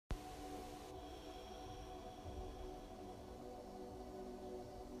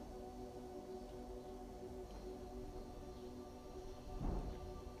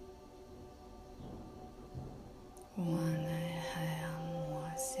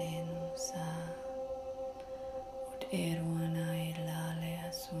Erwana ilale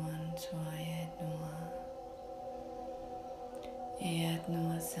asuan suayet nua. Iat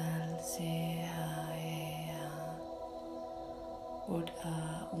nua sal se ha ea. Ud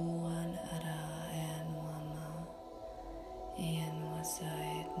a uan ara ea nua ma. Ia nua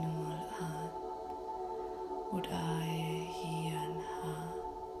saet nua at. Ud a e hian ha.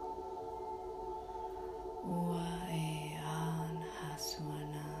 Ua e an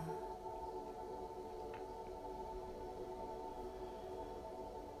hasuana.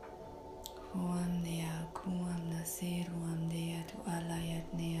 Huam dia kuam nasiruam dia tu alayat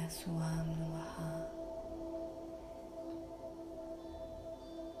nia suam nuaha.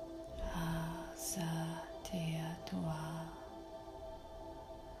 Ha sa tia tua.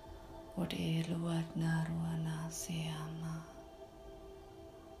 Ud e luat naruana siama.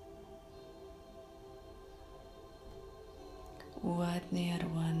 Uat nia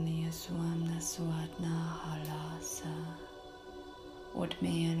ruan nia suam na suat na halasa. Ud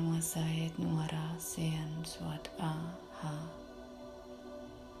mean wasait nuara sean suat a ha.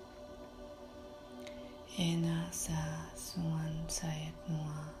 Ena sa suan sayat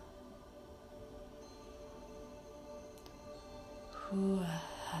nua. Hua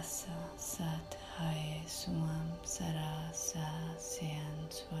hasa sat hai suam sara sa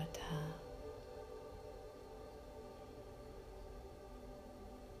sean suat ha.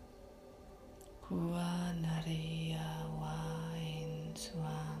 Kua naria wain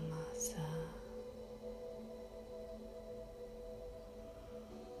suamasa.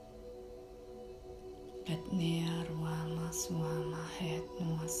 Kat nia ruama suama het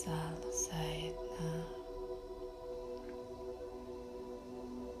nuasal sait na.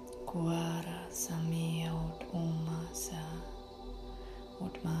 Kuara samia ut umasa.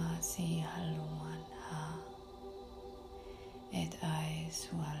 Ut masi haluan ha. Et ai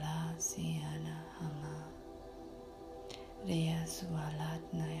suala siana hama. Ria sualat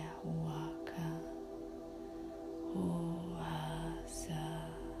naya huaka. Huasa.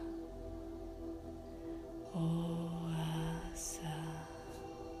 Huasa.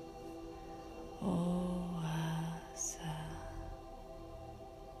 Huasa.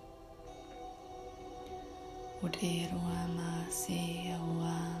 Ud eruama si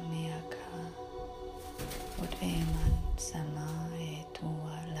awa miaka. Ud eman sama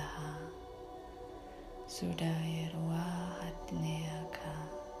tua laha. Sudah erua hatneaka.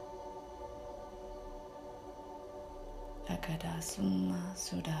 Akada summa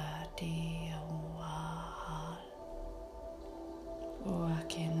sudah diawahal.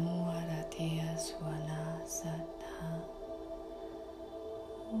 Uakenua ratia suana satha.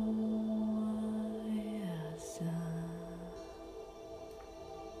 Uayasa.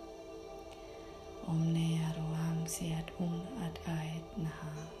 Omne aruam siat at ait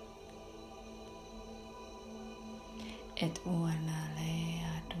naha. Et uana le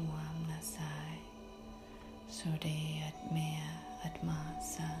aduam nasai. Sode at mea at ma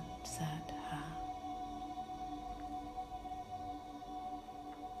sat ha.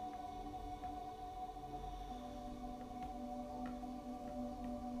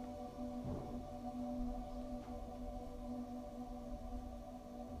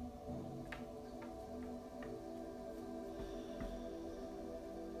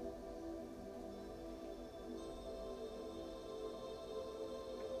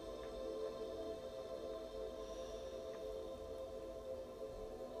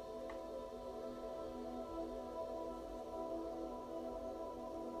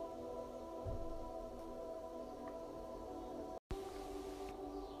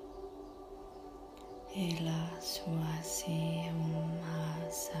 Ela suasi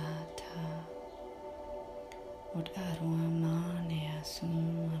hasata. Ud aruama nea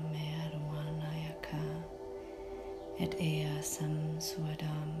summa me aruana yaka. Et ea sam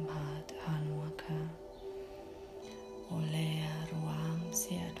suadam hat anuaka. Olea ruam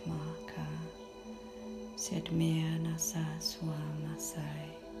siat maka. Siat mea nasa suamasai.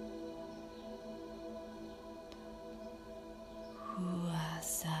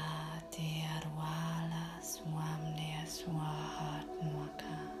 Huasa tiarwala suam nea suahat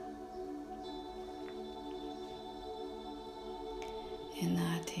nuaka.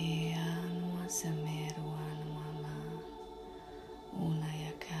 Enatia nuasamerua nuama.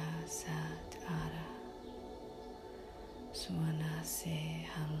 Unayaka sat ara. Suanase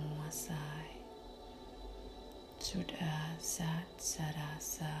hamuasai. Sudah sat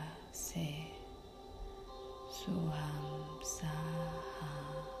sarasa se. Suham saha.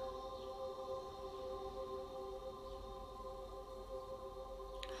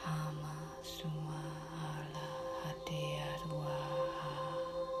 Hama suma ala hadia ruaha.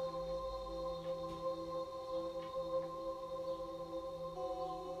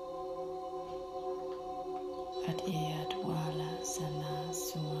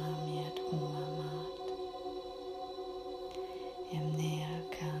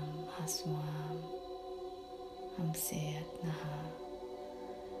 swam hamset naha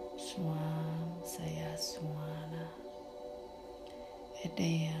swam saya swana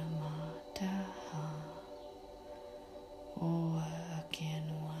edea mataha oa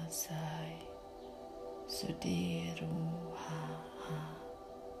akenwa sai sudiru ha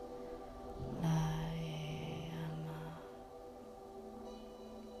lai ama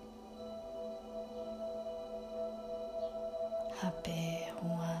hape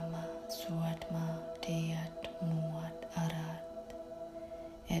huama suatma tiat muat arat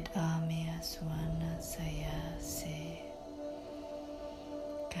ed amia suana saya se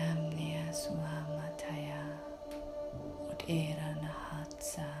kamnia suama taya ut era nahat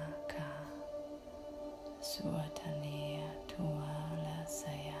saka suatania tuala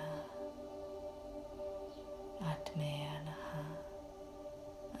saya atmea naha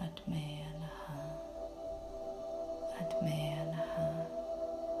atmea naha atmea naha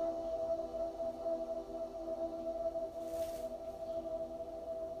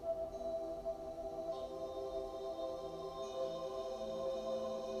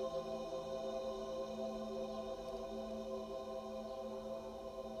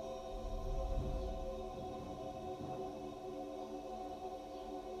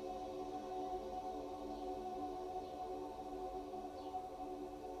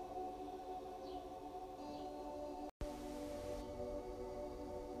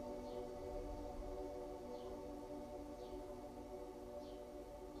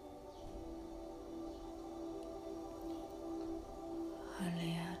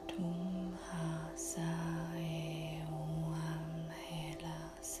Haleatum ha sa e uam hela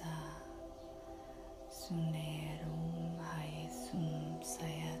sa sunerum hai sum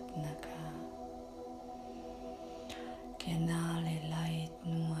sayat naka kenale lait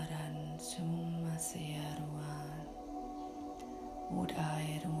nuaran sum asiaruan ud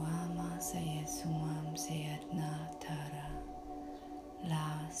airuama saya suam sayat natara la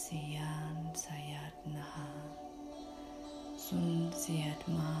sian sayat naha sun siat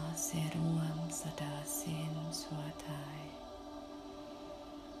ma seruam sadasin suatai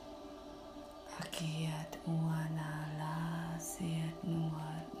akiat uana la siat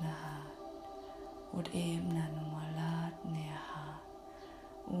nuat nahat ud em nanualat neha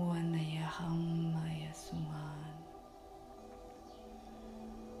uana yaham maya suman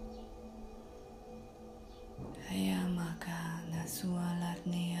ayamaka nasualat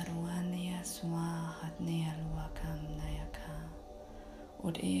neruania suahat neruakam nayaka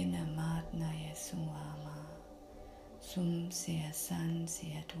ud ena mat naya suama sum sia san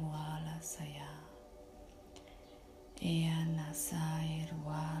sia tuala saya ea nasai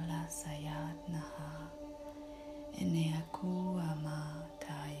ruala sayat naha ene aku ama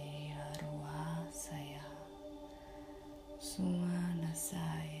tai arua saya sua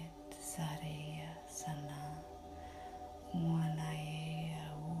nasait saria sana muanai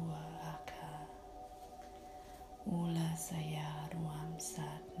ua aka ula saya ruam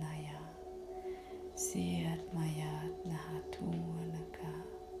sat naya siat mayat nahatu anaka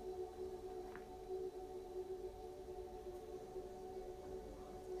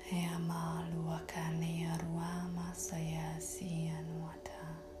hea malu akane ruama saya sian wata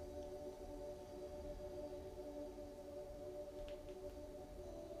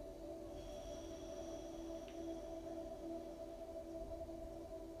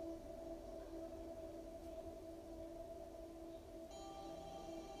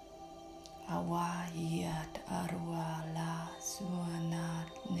awa iat arwa la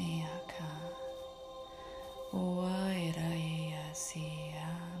suanat neaka oa eraya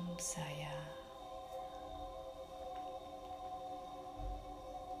siam saya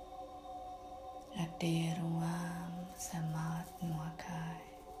akderuam samat nuakai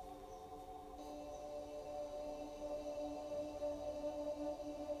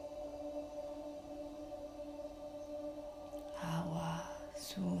awa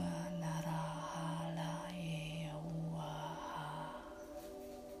suanarahala yewaha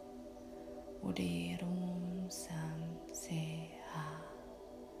udirum sam seha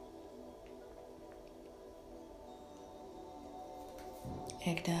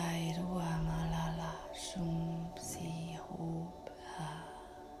ekdai rua malala sum si hubha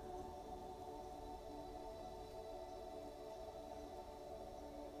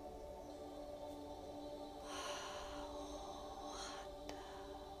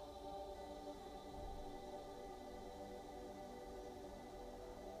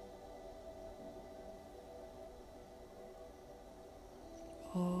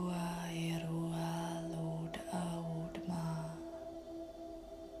oa erua lod aud ma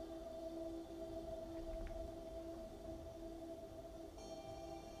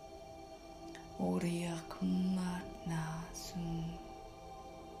Oriakumat nasum.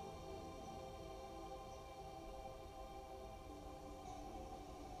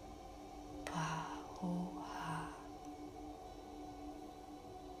 Pahoha.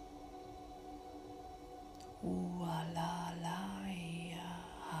 Ualalaya.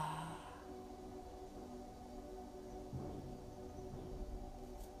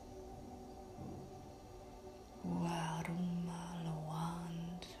 Waruma lawan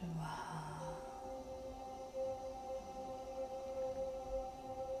suaha.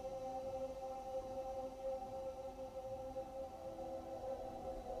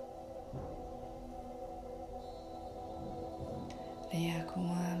 Lea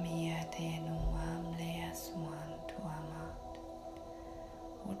kuamia tenuam lea suan tuamat.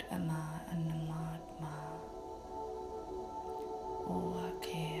 Ut ama anama